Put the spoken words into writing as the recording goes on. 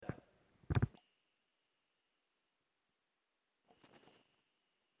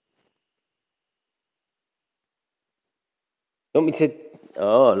You want me to...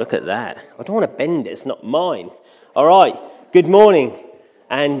 Oh, look at that. I don't want to bend it. It's not mine. All right. Good morning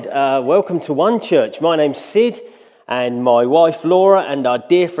and welcome to One Church. My name's Sid and my wife Laura and our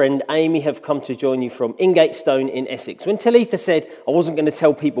dear friend Amy have come to join you from Ingatestone in Essex. When Talitha said I wasn't going to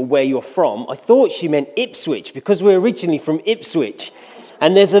tell people where you're from, I thought she meant Ipswich because we're originally from Ipswich.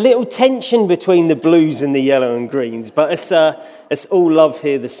 And there's a little tension between the blues and the yellow and greens, but it's all love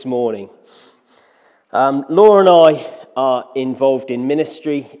here this morning. Laura and I are involved in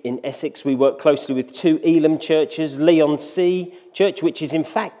ministry in Essex. We work closely with two Elim churches, Leon C Church, which is in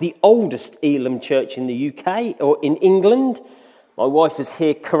fact the oldest Elim church in the UK or in England. My wife is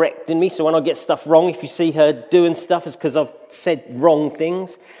here correcting me, so when I get stuff wrong, if you see her doing stuff, it's because I've said wrong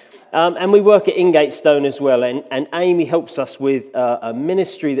things. And we work at Ingatestone as well, and Amy helps us with a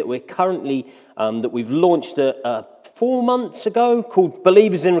ministry that we're currently, that we've launched 4 months ago called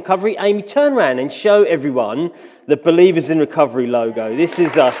Believers in Recovery. Amy, turn around and show everyone the Believers in Recovery logo. This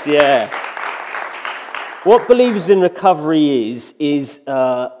is us, yeah. What Believers in Recovery is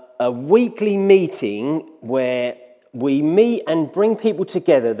a weekly meeting where we meet and bring people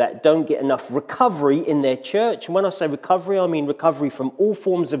together that don't get enough recovery in their church. And when I say recovery, I mean recovery from all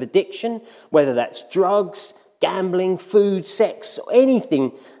forms of addiction, whether that's drugs, gambling, food, sex, or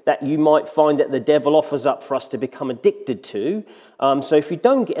anything that you might find that the devil offers up for us to become addicted to. So if you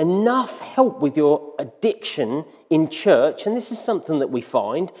don't get enough help with your addiction in church, and this is something that we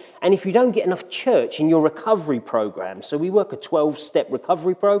find, and if you don't get enough church in your recovery program, so we work a 12-step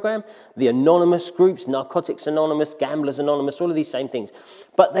recovery program, the anonymous groups, Narcotics Anonymous, Gamblers Anonymous, all of these same things,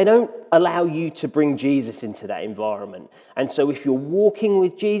 but they don't allow you to bring Jesus into that environment. And so if you're walking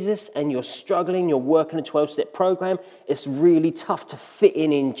with Jesus and you're struggling, you're working a 12-step program, it's really tough to fit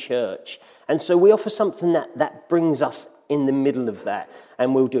in church. And so we offer something that brings us in the middle of that.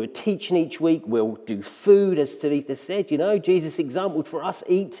 And we'll do a teaching each week. We'll do food, as Talitha said. You know, Jesus exampled for us,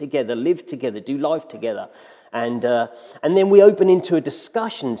 eat together, live together, do life together. And then we open into a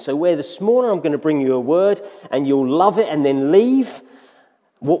discussion. So where this morning I'm going to bring you a word and you'll love it and then leave.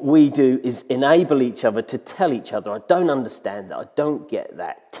 What we do is enable each other to tell each other, I don't understand that, I don't get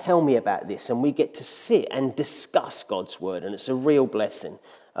that, tell me about this. And we get to sit and discuss God's word, and it's a real blessing.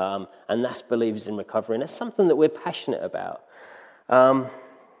 And that's Believers in Recovery, and that's something that we're passionate about.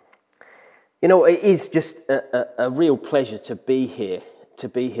 You know, it is just a real pleasure to be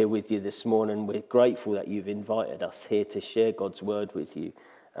here with you this morning. We're grateful that you've invited us here to share God's word with you.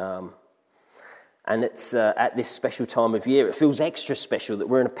 And it's at this special time of year, it feels extra special that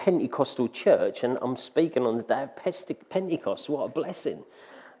we're in a Pentecostal church and I'm speaking on the day of Pentecost. What a blessing.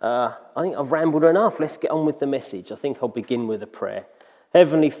 I think I've rambled enough. Let's get on with the message. I think I'll begin with a prayer.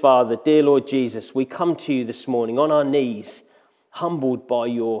 Heavenly Father, dear Lord Jesus, we come to you this morning on our knees, humbled by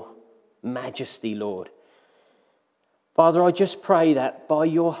your majesty, Lord. Father, I just pray that by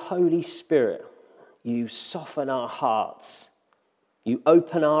your Holy Spirit, you soften our hearts, you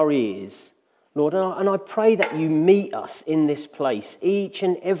open our ears, Lord, and I pray that you meet us in this place. Each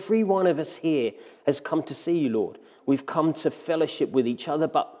and every one of us here has come to see you, Lord. We've come to fellowship with each other,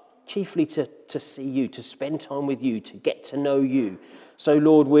 but chiefly to see you, to spend time with you, to get to know you. So,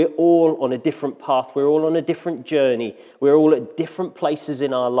 Lord, we're all on a different path. We're all on a different journey. We're all at different places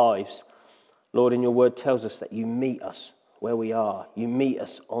in our lives. Lord, and your word tells us that you meet us where we are. You meet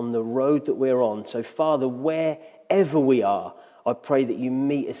us on the road that we're on. So, Father, wherever we are, I pray that you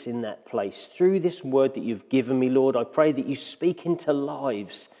meet us in that place. Through this word that you've given me, Lord, I pray that you speak into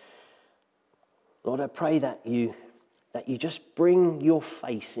lives. Lord, I pray that you just bring your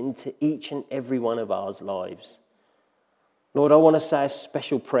face into each and every one of our lives. Lord, I want to say a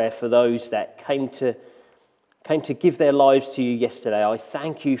special prayer for those that came to give their lives to you yesterday. I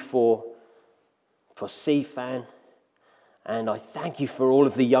thank you for CFAN, and I thank you for all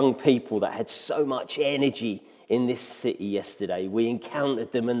of the young people that had so much energy in this city yesterday. We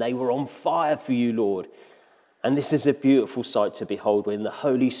encountered them and they were on fire for you, Lord. And this is a beautiful sight to behold when the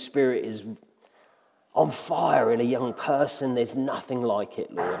Holy Spirit is on fire in a young person. There's nothing like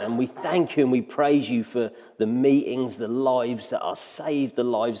it, Lord. And we thank you and we praise you for the meetings, the lives that are saved, the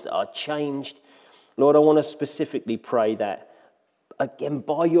lives that are changed. Lord, I want to specifically pray that, again,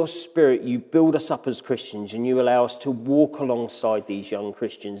 by your Spirit, you build us up as Christians and you allow us to walk alongside these young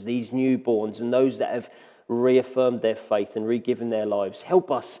Christians, these newborns and those that have reaffirmed their faith and re-given their lives. Help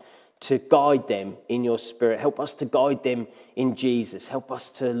us to guide them in your Spirit. Help us to guide them in Jesus. Help us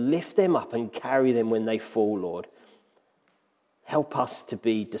to lift them up and carry them when they fall, Lord. Help us to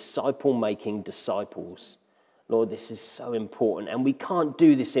be disciple-making disciples. Lord, this is so important, and we can't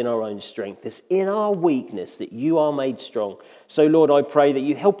do this in our own strength. It's in our weakness that you are made strong. So, Lord, I pray that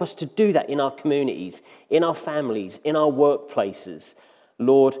you help us to do that in our communities, in our families, in our workplaces,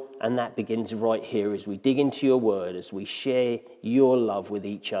 Lord, and that begins right here as we dig into your word, as we share your love with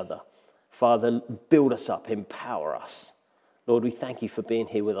each other. Father, build us up, empower us. Lord, we thank you for being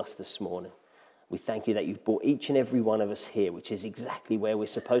here with us this morning. We thank you that you've brought each and every one of us here, which is exactly where we're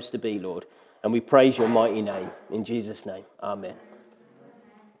supposed to be, Lord. And we praise your mighty name. In Jesus' name, amen.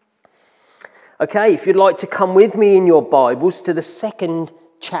 Okay, if you'd like to come with me in your Bibles to the second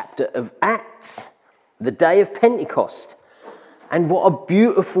chapter of Acts, the day of Pentecost. And what a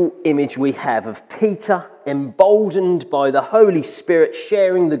beautiful image we have of Peter, emboldened by the Holy Spirit,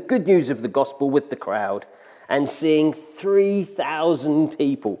 sharing the good news of the gospel with the crowd and seeing 3,000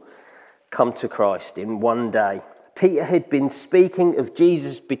 people come to Christ in one day. Peter had been speaking of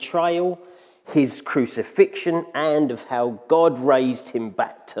Jesus' betrayal, his crucifixion, and of how God raised him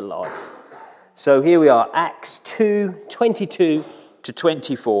back to life. So here we are, Acts 2:22 to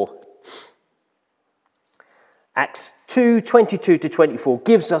 24. Acts 2:22 to 24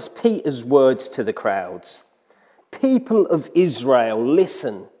 gives us Peter's words to the crowds. People of Israel,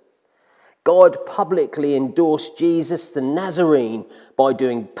 listen. God publicly endorsed Jesus the Nazarene by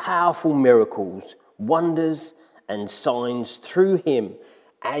doing powerful miracles, wonders, and signs through him,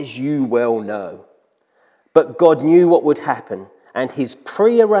 as you well know. But God knew what would happen, and his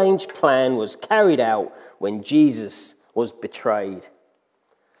prearranged plan was carried out when Jesus was betrayed.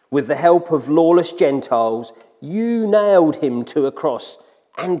 With the help of lawless Gentiles, you nailed him to a cross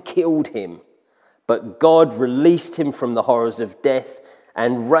and killed him. But God released him from the horrors of death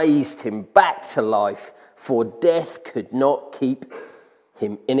and raised him back to life, for death could not keep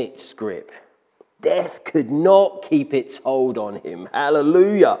him in its grip. Death could not keep its hold on him.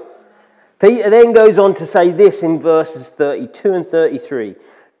 Hallelujah. Peter then goes on to say this in verses 32 and 33.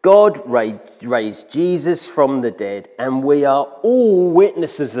 God raised Jesus from the dead, and we are all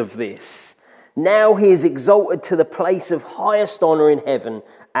witnesses of this. Now he is exalted to the place of highest honor in heaven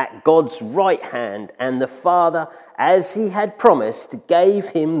at God's right hand, and the Father, as he had promised, gave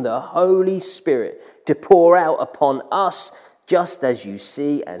him the Holy Spirit to pour out upon us, just as you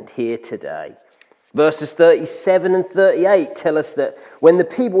see and hear today. Verses 37 and 38 tell us that when the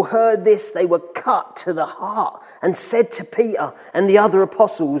people heard this, they were cut to the heart and said to Peter and the other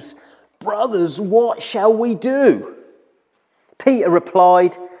apostles, "Brothers, what shall we do?" Peter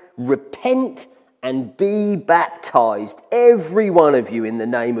replied, "Repent and be baptized, every one of you, in the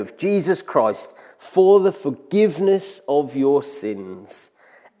name of Jesus Christ, for the forgiveness of your sins,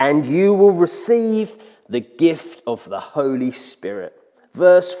 and you will receive the gift of the Holy Spirit."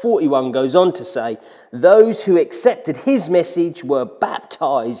 Verse 41 goes on to say, those who accepted his message were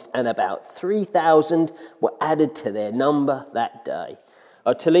baptized, and about 3,000 were added to their number that day.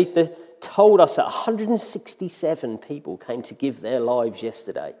 Talitha told us that 167 people came to give their lives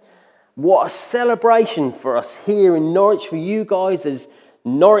yesterday. What a celebration for us here in Norwich, for you guys as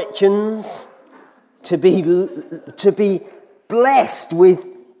Norwichans, to be blessed with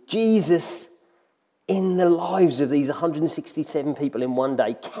Jesus in the lives of these 167 people in one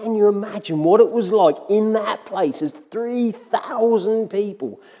day. Can you imagine what it was like in that place as 3,000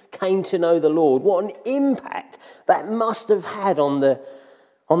 people came to know the Lord? What an impact that must have had on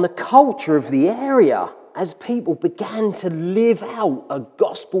the culture of the area as people began to live out a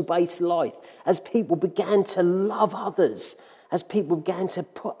gospel-based life, as people began to love others, as people began to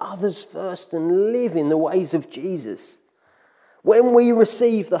put others first and live in the ways of Jesus. When we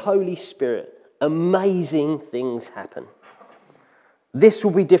receive the Holy Spirit, amazing things happen. This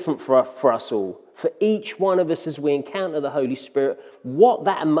will be different for us all. For each one of us as we encounter the Holy Spirit, what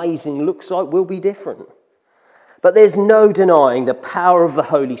that amazing looks like will be different. But there's no denying the power of the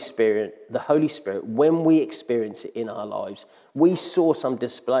Holy Spirit when we experience it in our lives. We saw some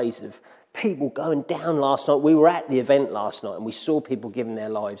displays of people going down last night. We were at the event last night and we saw people giving their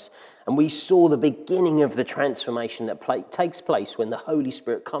lives. And we saw the beginning of the transformation that takes place when the Holy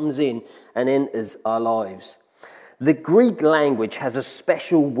Spirit comes in and enters our lives. The Greek language has a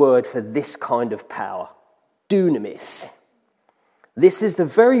special word for this kind of power, dunamis. This is the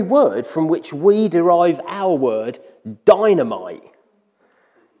very word from which we derive our word dynamite.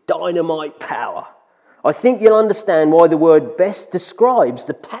 Dynamite power. I think you'll understand why the word best describes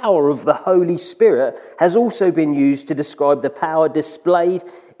the power of the Holy Spirit has also been used to describe the power displayed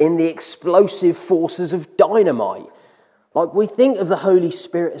in the explosive forces of dynamite. Like, we think of the Holy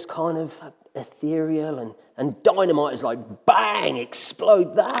Spirit as kind of ethereal, and dynamite is like bang,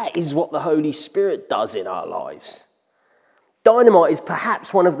 explode. That is what the Holy Spirit does in our lives. Dynamite is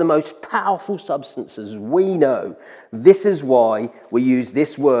perhaps one of the most powerful substances we know. This is why we use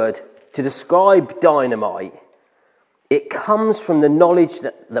this word to describe dynamite. It comes from the knowledge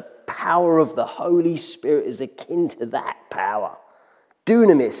that the power of the Holy Spirit is akin to that power.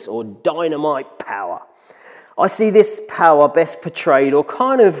 Dunamis, or dynamite power. I see this power best portrayed or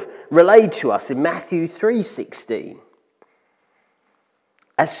kind of relayed to us in Matthew 3:16.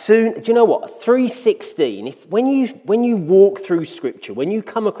 Do you know what? 3:16, when you walk through Scripture, when you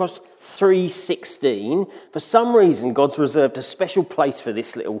come across 3:16, for some reason God's reserved a special place for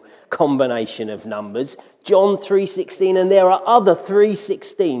this little combination of numbers. John 3:16, and there are other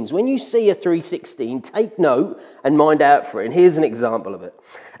 3:16s. When you see a 3:16, take note and mind out for it. And here's an example of it.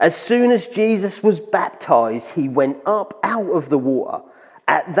 As soon as Jesus was baptized, he went up out of the water.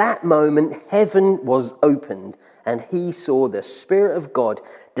 At that moment, heaven was opened, and he saw the Spirit of God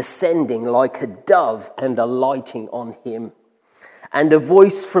descending like a dove and alighting on him. And a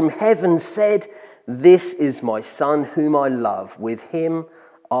voice from heaven said, "This is my Son whom I love. With him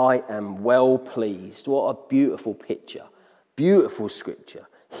I am well pleased." What a beautiful picture. Beautiful scripture.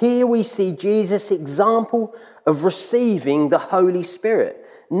 Here we see Jesus' example of receiving the Holy Spirit.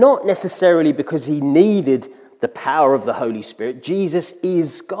 Not necessarily because he needed the power of the Holy Spirit. Jesus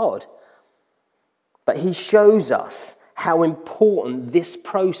is God. But he shows us how important this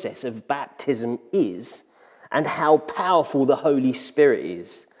process of baptism is and how powerful the Holy Spirit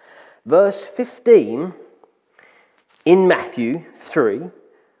is. Verse 15 in Matthew 3,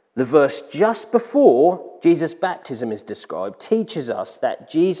 the verse just before Jesus' baptism is described, teaches us that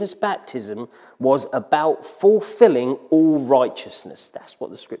Jesus' baptism was about fulfilling all righteousness. That's what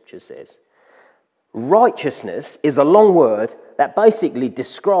the scripture says. Righteousness is a long word that basically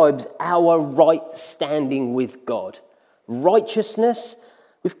describes our right standing with God. Righteousness,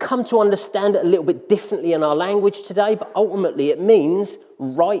 we've come to understand it a little bit differently in our language today, but ultimately it means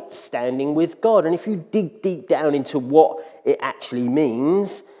right standing with God. And if you dig deep down into what it actually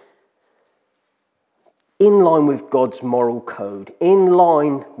means, in line with God's moral code, in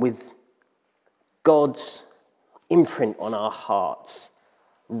line with God's imprint on our hearts,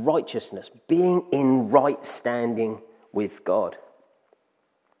 righteousness, being in right standing with God.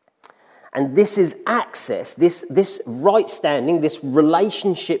 And this is access, this right standing, this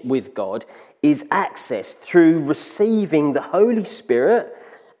relationship with God is accessed through receiving the Holy Spirit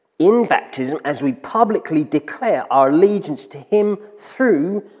in baptism as we publicly declare our allegiance to him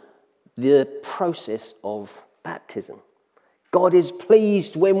through the process of baptism. God is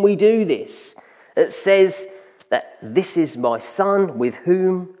pleased when we do this. It says that this is my Son with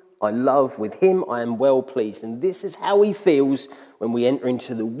whom I love, with him I am well pleased. And this is how he feels when we enter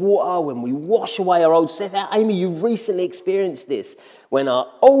into the water, when we wash away our old self. Amy, you've recently experienced this. When our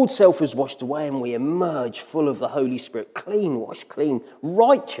old self is washed away and we emerge full of the Holy Spirit, clean, washed clean,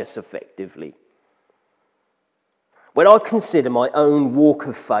 righteous effectively. When I consider my own walk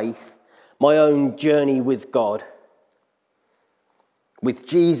of faith, my own journey with God, with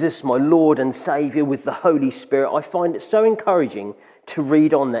Jesus, my Lord and Saviour, with the Holy Spirit, I find it so encouraging to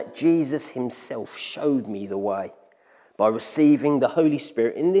read on that Jesus himself showed me the way by receiving the Holy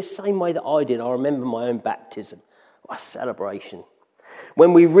Spirit in this same way that I did. I remember my own baptism. What a celebration.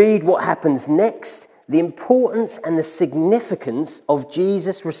 When we read what happens next, the importance and the significance of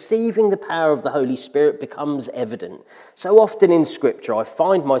Jesus receiving the power of the Holy Spirit becomes evident. So often in Scripture, I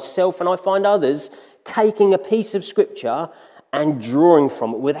find myself and I find others taking a piece of Scripture and drawing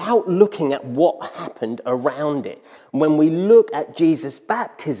from it without looking at what happened around it. When we look at Jesus'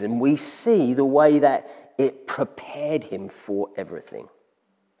 baptism, we see the way that it prepared him for everything.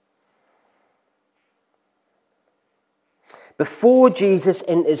 Before Jesus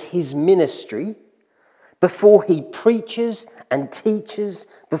enters his ministry, before he preaches and teaches,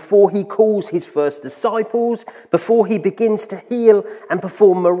 before he calls his first disciples, before he begins to heal and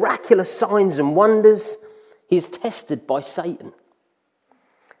perform miraculous signs and wonders, he is tested by Satan.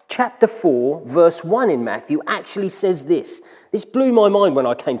 Chapter 4, verse 1 in Matthew actually says this. This blew my mind when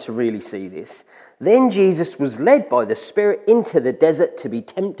I came to really see this. Then Jesus was led by the Spirit into the desert to be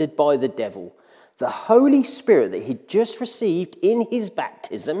tempted by the devil. The Holy Spirit that he'd just received in his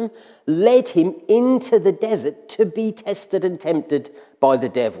baptism led him into the desert to be tested and tempted by the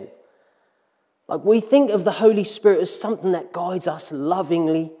devil. Like, we think of the Holy Spirit as something that guides us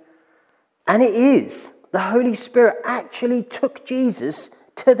lovingly, and it is. The Holy Spirit actually took Jesus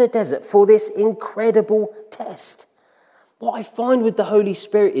to the desert for this incredible test. What I find with the Holy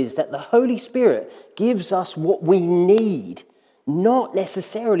Spirit is that the Holy Spirit gives us what we need, not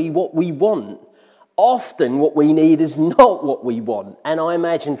necessarily what we want. Often what we need is not what we want. And I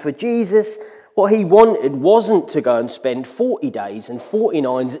imagine for Jesus, What he wanted wasn't to go and spend 40 days and 40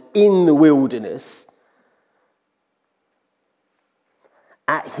 nights in the wilderness.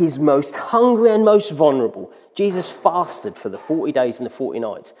 At his most hungry and most vulnerable, Jesus fasted for the 40 days and the 40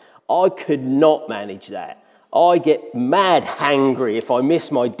 nights. I could not manage that. I get mad hangry if I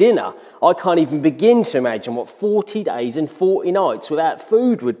miss my dinner. I can't even begin to imagine what 40 days and 40 nights without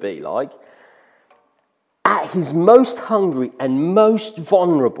food would be like. At his most hungry and most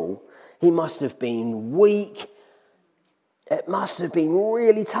vulnerable, he must have been weak. It must have been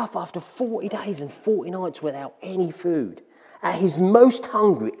really tough after 40 days and 40 nights without any food. At his most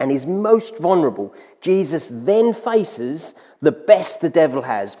hungry and his most vulnerable, Jesus then faces the best the devil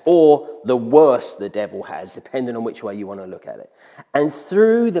has, or the worst the devil has, depending on which way you want to look at it. And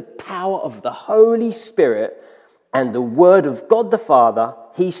through the power of the Holy Spirit and the word of God the Father,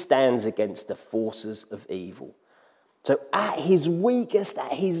 he stands against the forces of evil. So at his weakest,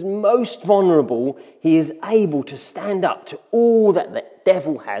 at his most vulnerable, he is able to stand up to all that the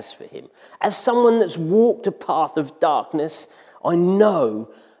devil has for him. As someone that's walked a path of darkness, I know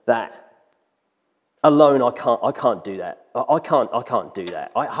that alone I can't do that. I can't do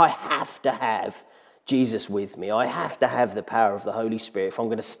that. I have to have Jesus with me. I have to have the power of the Holy Spirit if I'm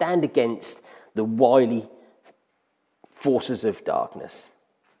going to stand against the wily forces of darkness.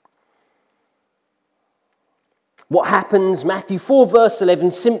 What happens? Matthew 4 verse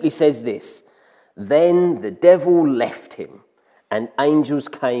 11 simply says this: "Then the devil left him, and angels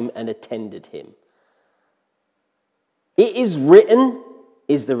came and attended him." It is written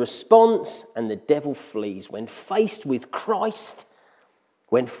is the response, and the devil flees. When faced with Christ,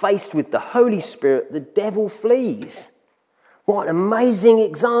 when faced with the Holy Spirit, the devil flees. What an amazing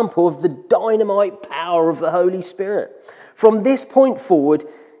example of the dynamite power of the Holy Spirit. From this point forward,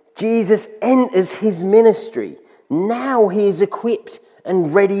 Jesus enters his ministry. Now he is equipped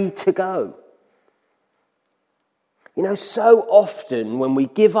and ready to go. You know, so often when we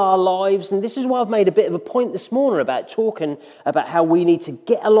give our lives, and this is why I've made a bit of a point this morning about talking about how we need to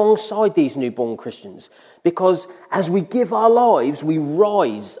get alongside these newborn Christians. Because as we give our lives, we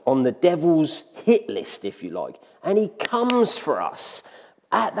rise on the devil's hit list, if you like. And he comes for us.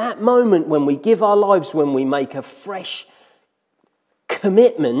 At that moment when we give our lives, when we make a fresh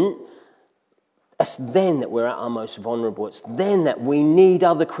commitment, it's then that we're at our most vulnerable. It's then that we need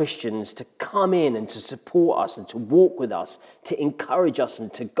other Christians to come in and to support us and to walk with us, to encourage us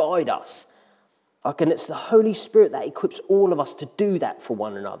and to guide us. And it's the Holy Spirit that equips all of us to do that for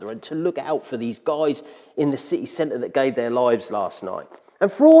one another and to look out for these guys in the city centre that gave their lives last night.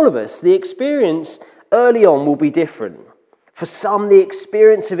 And for all of us, the experience early on will be different. For some, the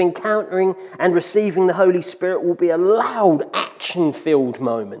experience of encountering and receiving the Holy Spirit will be a loud, action-filled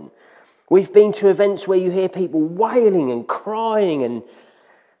moment. We've been to events where you hear people wailing and crying, and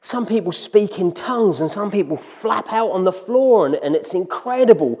some people speak in tongues and some people flap out on the floor, and it's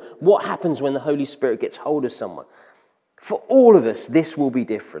incredible what happens when the Holy Spirit gets hold of someone. For all of us, this will be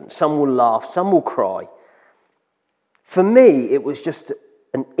different. Some will laugh, some will cry. For me, it was just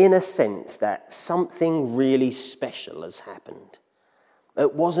an inner sense that something really special has happened.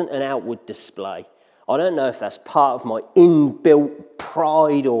 It wasn't an outward display. I don't know if that's part of my inbuilt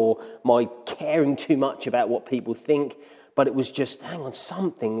pride or my caring too much about what people think, but it was just, hang on,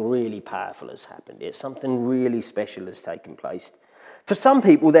 something really powerful has happened here. Something really special has taken place. For some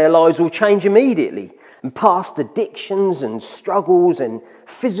people, their lives will change immediately, and past addictions and struggles and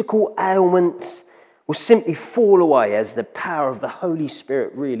physical ailments will simply fall away as the power of the Holy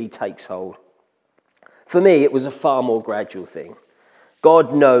Spirit really takes hold. For me, it was a far more gradual thing.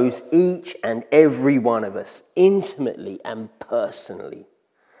 God knows each and every one of us intimately and personally.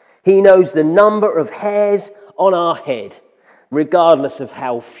 He knows the number of hairs on our head, regardless of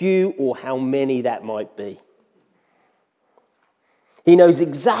how few or how many that might be. He knows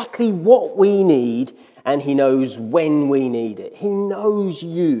exactly what we need, and he knows when we need it. He knows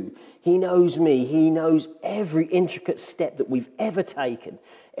you. He knows me. He knows every intricate step that we've ever taken.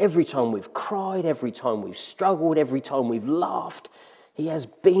 Every time we've cried, every time we've struggled, every time we've laughed. He has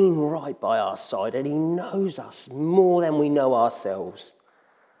been right by our side, and he knows us more than we know ourselves.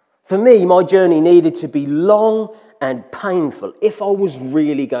 For me, my journey needed to be long and painful if I was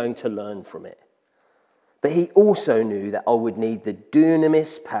really going to learn from it. But he also knew that I would need the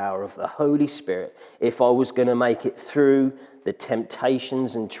dunamis power of the Holy Spirit if I was going to make it through the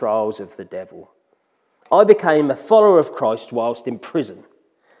temptations and trials of the devil. I became a follower of Christ whilst in prison.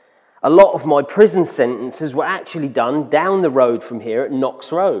 A lot of my prison sentences were actually done down the road from here at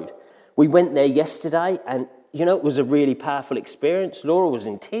Knox Road. We went there yesterday, and it was a really powerful experience. Laura was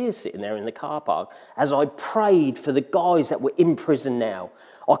in tears sitting there in the car park as I prayed for the guys that were in prison now.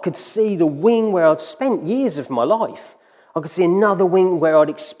 I could see the wing where I'd spent years of my life. I could see another wing where I'd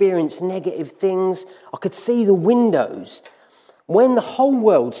experienced negative things. I could see the windows. When the whole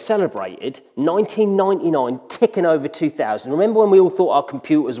world celebrated 1999 ticking over 2000, remember when we all thought our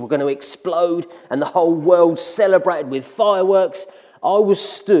computers were going to explode and the whole world celebrated with fireworks? I was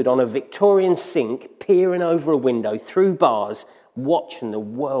stood on a Victorian sink, peering over a window through bars, watching the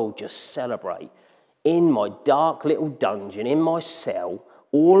world just celebrate. In my dark little dungeon, in my cell,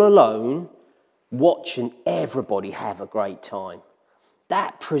 all alone, watching everybody have a great time.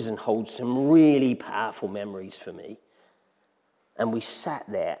 That prison holds some really powerful memories for me. And we sat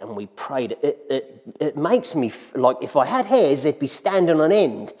there and we prayed. It makes me, like if I had hairs, they'd be standing on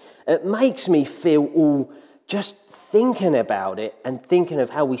end. It makes me feel all just thinking about it and thinking of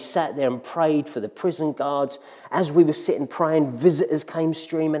how we sat there and prayed for the prison guards. As we were sitting praying, visitors came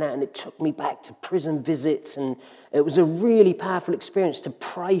streaming out and it took me back to prison visits. And it was a really powerful experience to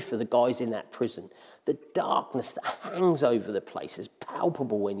pray for the guys in that prison. The darkness that hangs over the place is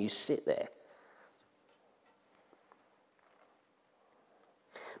palpable when you sit there.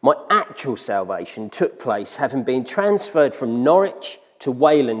 My actual salvation took place having been transferred from Norwich to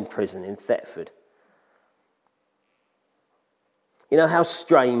Wayland Prison in Thetford. You know how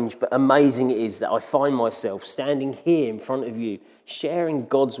strange but amazing it is that I find myself standing here in front of you, sharing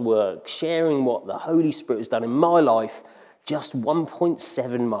God's work, sharing what the Holy Spirit has done in my life, just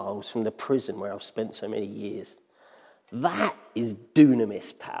 1.7 miles from the prison where I've spent so many years. That is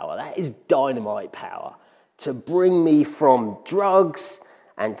dunamis power. That is dynamite power to bring me from drugs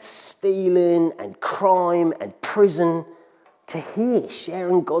and stealing and crime and prison to here,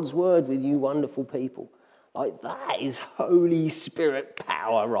 sharing God's word with you wonderful people. Like, that is Holy Spirit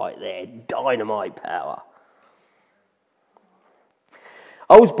power right there, dynamite power.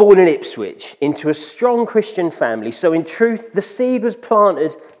 I was born in Ipswich into a strong Christian family, so in truth, the seed was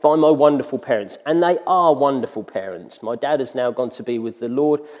planted by my wonderful parents, and they are wonderful parents. My dad has now gone to be with the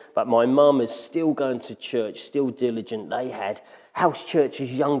Lord, but my mum is still going to church, still diligent. They had house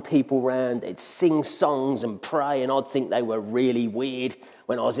churches, young people round, they'd sing songs and pray, and I'd think they were really weird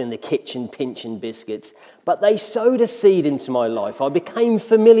when I was in the kitchen pinching biscuits. But they sowed a seed into my life. I became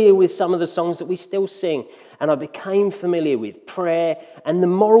familiar with some of the songs that we still sing, and I became familiar with prayer and the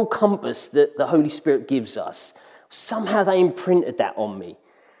moral compass that the Holy Spirit gives us. Somehow they imprinted that on me,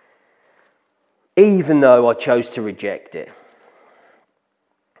 even though I chose to reject it.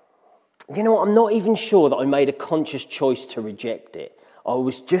 You know what? I'm not even sure that I made a conscious choice to reject it. I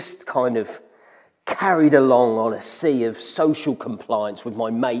was just kind of carried along on a sea of social compliance with my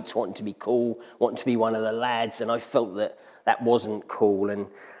mates wanting to be cool, wanting to be one of the lads, and I felt that that wasn't cool, and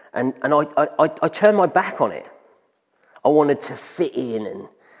I turned my back on it. I wanted to fit in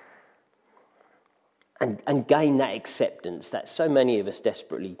and gain that acceptance that so many of us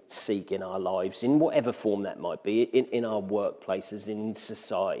desperately seek in our lives, in whatever form that might be, in our workplaces, in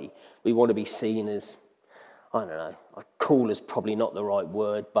society. We want to be seen as, I don't know, cool is probably not the right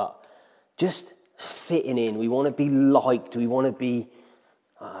word, but just fitting in. We want to be liked. We want to be,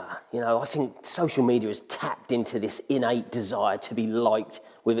 I think social media has tapped into this innate desire to be liked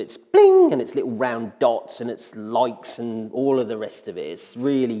with its bling and its little round dots and its likes and all of the rest of it. It's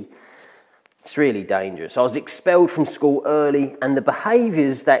really dangerous. I was expelled from school early, and the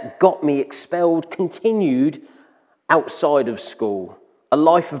behaviours that got me expelled continued outside of school. A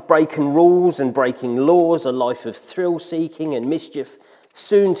life of breaking rules and breaking laws, a life of thrill-seeking and mischief,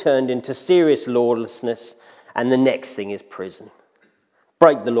 soon turned into serious lawlessness, and the next thing is prison.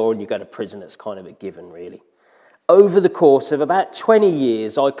 Break the law and you go to prison. It's kind of a given, really. Over the course of about 20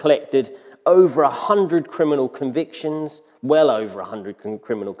 years, I collected over 100 criminal convictions, well over 100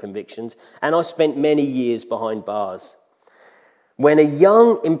 criminal convictions, and I spent many years behind bars. When a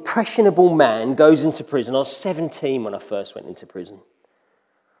young, impressionable man goes into prison, I was 17 when I first went into prison.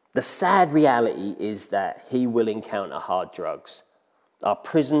 The sad reality is that he will encounter hard drugs. Our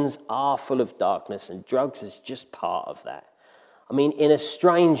prisons are full of darkness, and drugs is just part of that. I mean, in a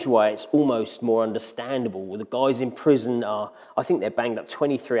strange way, it's almost more understandable. The guys in prison I think they're banged up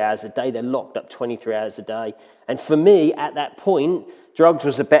 23 hours a day. They're locked up 23 hours a day. And for me, at that point, drugs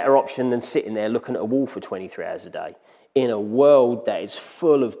was a better option than sitting there looking at a wall for 23 hours a day. In a world that is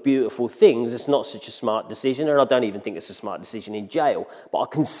full of beautiful things, it's not such a smart decision, and I don't even think it's a smart decision in jail. But I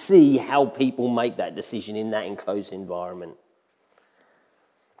can see how people make that decision in that enclosed environment.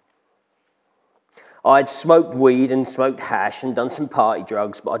 I'd smoked weed and smoked hash and done some party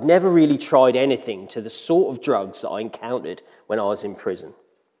drugs, but I'd never really tried anything to the sort of drugs that I encountered when I was in prison.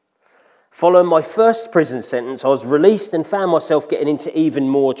 Following my first prison sentence, I was released and found myself getting into even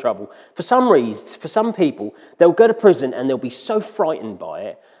more trouble. For some reasons, for some people, they'll go to prison and they'll be so frightened by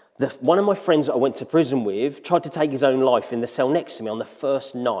it. One of my friends that I went to prison with tried to take his own life in the cell next to me on the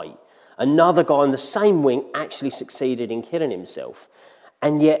first night. Another guy in the same wing actually succeeded in killing himself.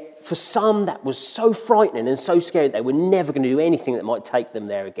 And yet, for some, that was so frightening and so scary they were never going to do anything that might take them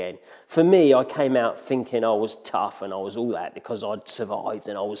there again. For me, I came out thinking I was tough and I was all that because I'd survived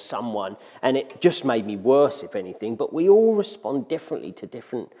and I was someone. And it just made me worse, if anything. But we all respond differently to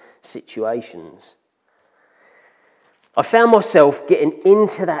different situations. I found myself getting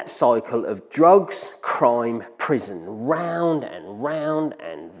into that cycle of drugs, crime, prison, round and round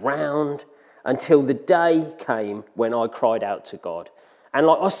and round, until the day came when I cried out to God. And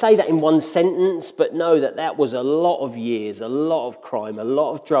I say that in one sentence, but know that was a lot of years, a lot of crime, a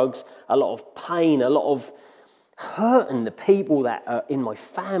lot of drugs, a lot of pain, a lot of hurting the people that are in my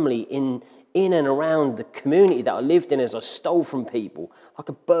family, in and around the community that I lived in as I stole from people. I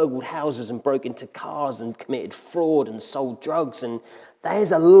could burgled houses and broke into cars and committed fraud and sold drugs. And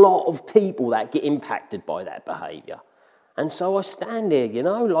there's a lot of people that get impacted by that behaviour. And so I stand here,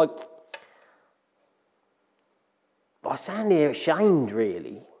 I stand here ashamed,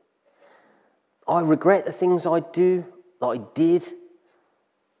 really. I regret the things I do, that I did,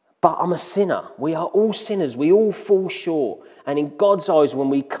 but I'm a sinner. We are all sinners. We all fall short. And in God's eyes, when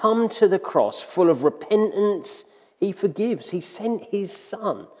we come to the cross full of repentance, he forgives. He sent his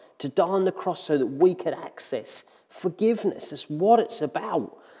son to die on the cross so that we could access forgiveness. That's what it's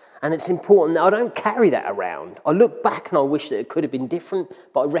about. And it's important that I don't carry that around. I look back and I wish that it could have been different,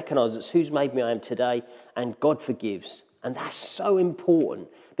 but I recognise it's who's made me I am today, and God forgives. And that's so important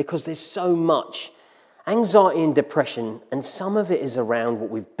because there's so much anxiety and depression, and some of it is around what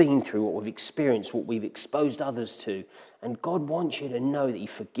we've been through, what we've experienced, what we've exposed others to. And God wants you to know that he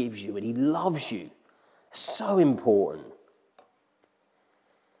forgives you and he loves you. It's so important.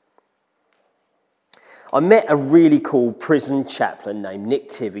 I met a really cool prison chaplain named Nick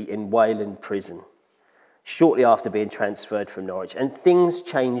Tivy in Wayland Prison shortly after being transferred from Norwich, and things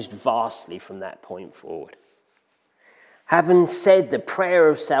changed vastly from that point forward. Having said the prayer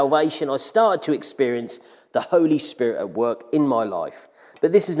of salvation, I started to experience the Holy Spirit at work in my life.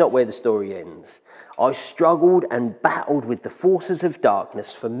 But this is not where the story ends. I struggled and battled with the forces of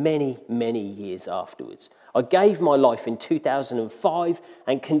darkness for many, many years afterwards. I gave my life in 2005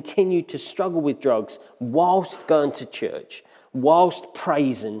 and continued to struggle with drugs whilst going to church. Whilst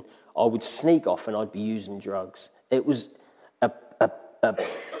praising, I would sneak off and I'd be using drugs. It was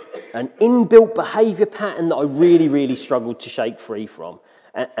an inbuilt behaviour pattern that I really, really struggled to shake free from.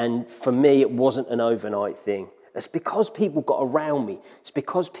 And for me, it wasn't an overnight thing. It's because people got around me. It's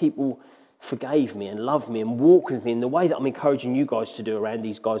because people forgave me and loved me and walked with me in the way that I'm encouraging you guys to do around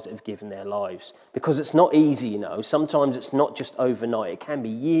these guys that have given their lives. Because it's not easy, you know. Sometimes it's not just overnight. It can be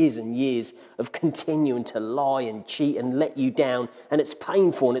years and years of continuing to lie and cheat and let you down. And it's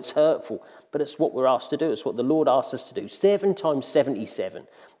painful and it's hurtful. But it's what we're asked to do. It's what the Lord asked us to do. 7 times 77.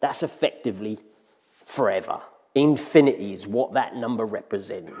 That's effectively forever. Infinity is what that number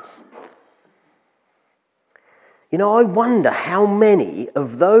represents. You know, I wonder how many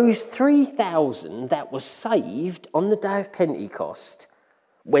of those 3,000 that were saved on the day of Pentecost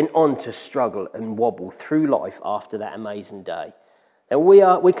went on to struggle and wobble through life after that amazing day. Now,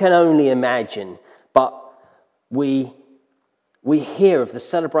 we can only imagine, but we hear of the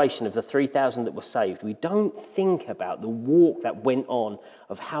celebration of the 3,000 that were saved. We don't think about the walk that went on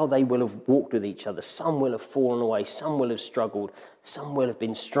of how they will have walked with each other. Some will have fallen away, some will have struggled, some will have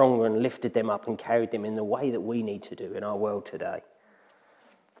been stronger and lifted them up and carried them in the way that we need to do in our world today.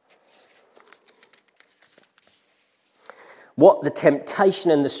 What the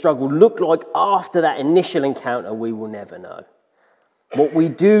temptation and the struggle looked like after that initial encounter, we will never know. What we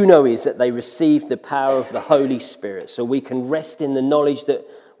do know is that they received the power of the Holy Spirit, so we can rest in the knowledge that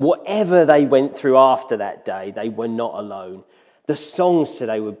whatever they went through after that day, they were not alone. The songs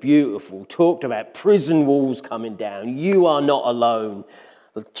today were beautiful, talked about prison walls coming down, you are not alone,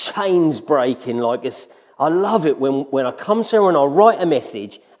 chains breaking like this. I love it when I come somewhere and I write a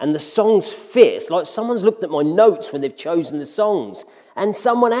message and the songs fit. It's like someone's looked at my notes when they've chosen the songs, and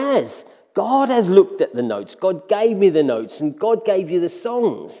someone has. God has looked at the notes. God gave me the notes and God gave you the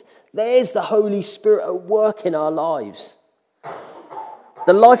songs. There's the Holy Spirit at work in our lives.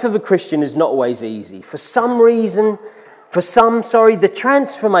 The life of a Christian is not always easy. For some, the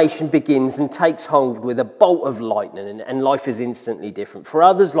transformation begins and takes hold with a bolt of lightning and life is instantly different. For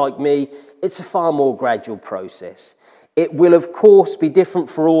others like me, it's a far more gradual process. It will, of course, be different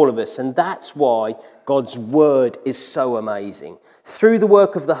for all of us, and that's why God's word is so amazing. Through the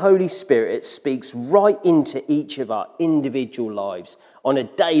work of the Holy Spirit, it speaks right into each of our individual lives on a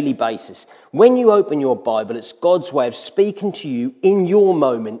daily basis. When you open your Bible, it's God's way of speaking to you in your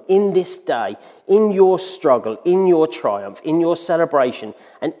moment, in this day, in your struggle, in your triumph, in your celebration.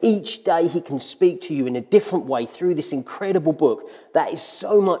 And each day he can speak to you in a different way through this incredible book that is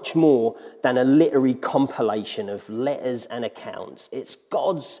so much more than a literary compilation of letters and accounts. It's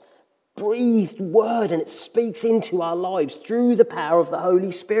God's breathed word, and it speaks into our lives through the power of the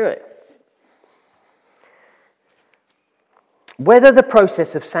Holy Spirit. Whether the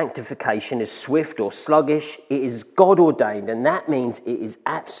process of sanctification is swift or sluggish, it is God ordained, and that means it is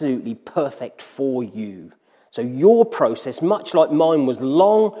absolutely perfect for you. So your process, much like mine, was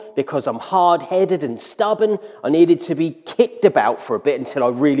long because I'm hard-headed and stubborn. I needed to be kicked about for a bit until I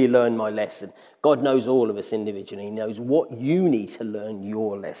really learned my lesson. God knows all of us individually. He knows what you need to learn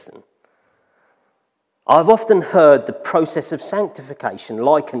your lesson. I've often heard the process of sanctification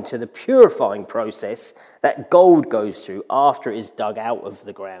likened to the purifying process that gold goes through after it is dug out of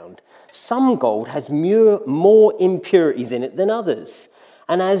the ground. Some gold has more impurities in it than others.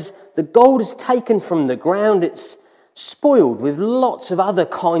 And as the gold is taken from the ground, it's spoiled with lots of other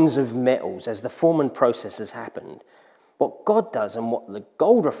kinds of metals as the forming process has happened. What God does and what the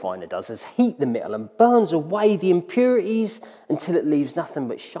gold refiner does is heat the metal and burns away the impurities until it leaves nothing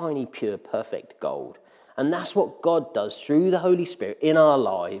but shiny, pure, perfect gold. And that's what God does through the Holy Spirit in our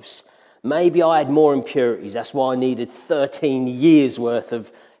lives. Maybe I had more impurities. That's why I needed 13 years worth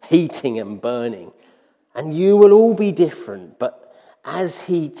of heating and burning. And you will all be different. But as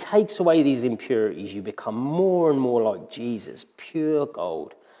he takes away these impurities, you become more and more like Jesus, pure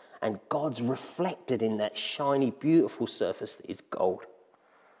gold. And God's reflected in that shiny, beautiful surface that is gold.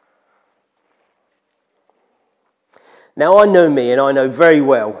 Now I know me, and I know very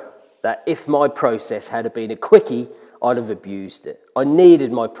well that if my process had been a quickie, I'd have abused it. I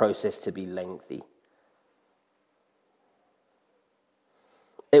needed my process to be lengthy.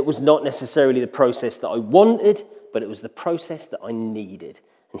 It was not necessarily the process that I wanted, but it was the process that I needed.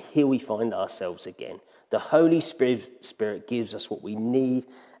 And here we find ourselves again. The Holy Spirit gives us what we need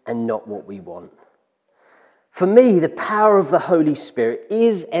and not what we want. For me, the power of the Holy Spirit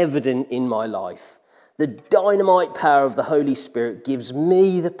is evident in my life. The dynamite power of the Holy Spirit gives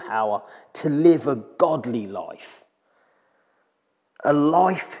me the power to live a godly life. A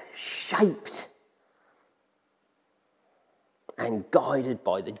life shaped and guided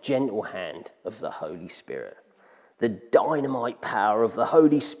by the gentle hand of the Holy Spirit. The dynamite power of the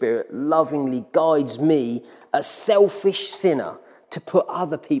Holy Spirit lovingly guides me, a selfish sinner, to put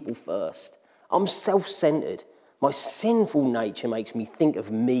other people first. I'm self-centered. My sinful nature makes me think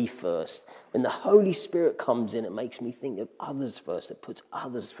of me first. When the Holy Spirit comes in, it makes me think of others first. It puts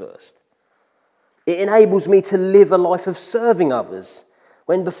others first. It enables me to live a life of serving others,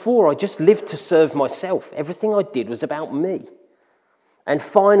 when before I just lived to serve myself. Everything I did was about me. And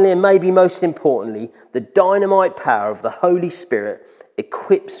finally, and maybe most importantly, the dynamite power of the Holy Spirit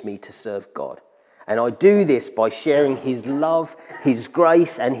equips me to serve God. And I do this by sharing his love, his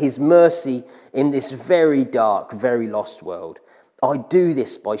grace, and his mercy in this very dark, very lost world. I do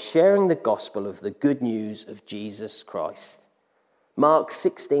this by sharing the gospel of the good news of Jesus Christ. Mark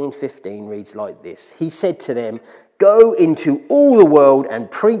 16:15 reads like this. He said to them, "Go into all the world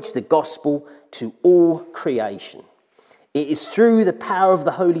and preach the gospel to all creation." It is through the power of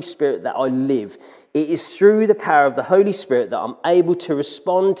the Holy Spirit that I live. It is through the power of the Holy Spirit that I'm able to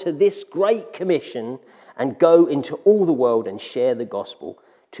respond to this great commission and go into all the world and share the gospel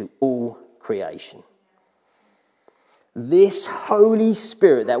to all creation. This Holy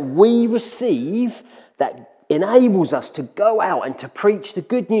Spirit that we receive, that enables us to go out and to preach the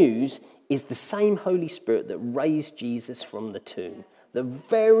good news, is the same Holy Spirit that raised Jesus from the tomb. The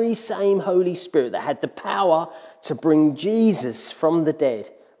very same Holy Spirit that had the power to bring Jesus from the dead,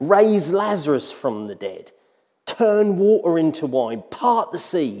 raise Lazarus from the dead, turn water into wine, part the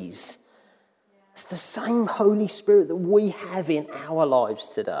seas. It's the same Holy Spirit that we have in our lives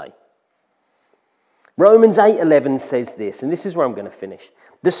today. Romans 8:11 says this, and this is where I'm going to finish.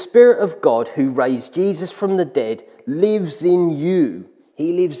 The Spirit of God who raised Jesus from the dead lives in you.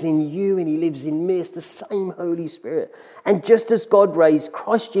 He lives in you and he lives in me. It's the same Holy Spirit. And just as God raised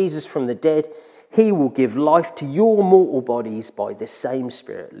Christ Jesus from the dead, he will give life to your mortal bodies by the same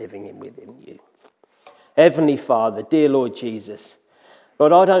Spirit living within you. Heavenly Father, dear Lord Jesus,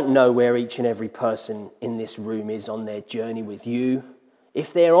 Lord, I don't know where each and every person in this room is on their journey with you.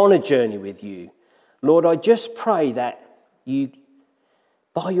 If they're on a journey with you, Lord, I just pray that you,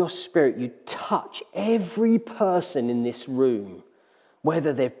 by your Spirit, you touch every person in this room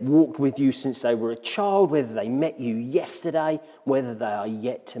Whether they've walked with you since they were a child, whether they met you yesterday, whether they are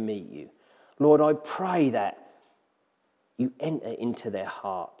yet to meet you. Lord, I pray that you enter into their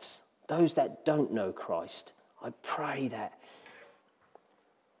hearts. Those that don't know Christ, I pray that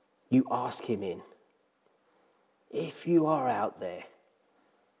you ask him in. If you are out there,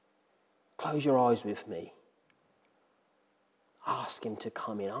 close your eyes with me. Ask him to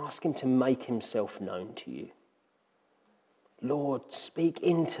come in. Ask him to make himself known to you. Lord, speak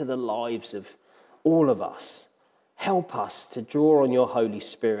into the lives of all of us. Help us to draw on your Holy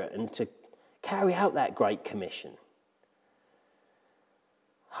Spirit and to carry out that great commission.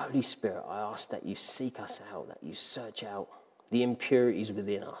 Holy Spirit, I ask that you seek us out, that you search out the impurities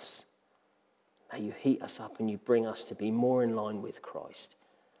within us, that you heat us up and you bring us to be more in line with Christ.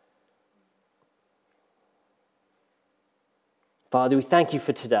 Father, we thank you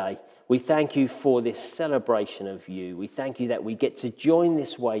for today. We thank you for this celebration of you. We thank you that we get to join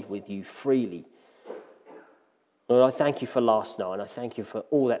this way with you freely. Lord, I thank you for last night, and I thank you for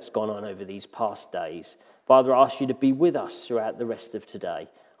all that's gone on over these past days. Father, I ask you to be with us throughout the rest of today.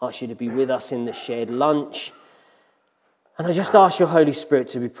 I ask you to be with us in the shared lunch. And I just ask your Holy Spirit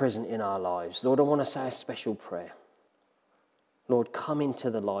to be present in our lives. Lord, I want to say a special prayer. Lord, come into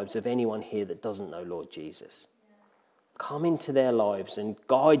the lives of anyone here that doesn't know Lord Jesus. Come into their lives and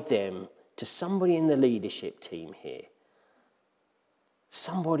guide them to somebody in the leadership team here.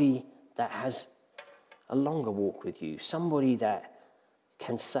 Somebody that has a longer walk with you. Somebody that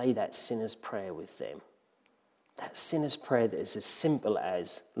can say that sinner's prayer with them. That sinner's prayer that is as simple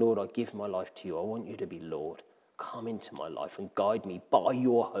as, Lord, I give my life to you. I want you to be Lord. Come into my life and guide me by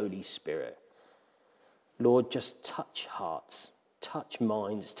your Holy Spirit. Lord, just touch hearts, touch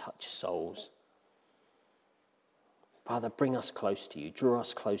minds, touch souls. Father, bring us close to you, draw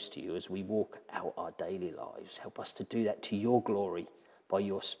us close to you as we walk out our daily lives. Help us to do that to your glory by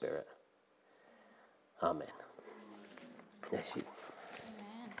your Spirit. Amen. Bless you.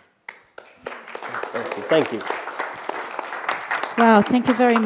 Amen. Thank you. Wow, thank you very much.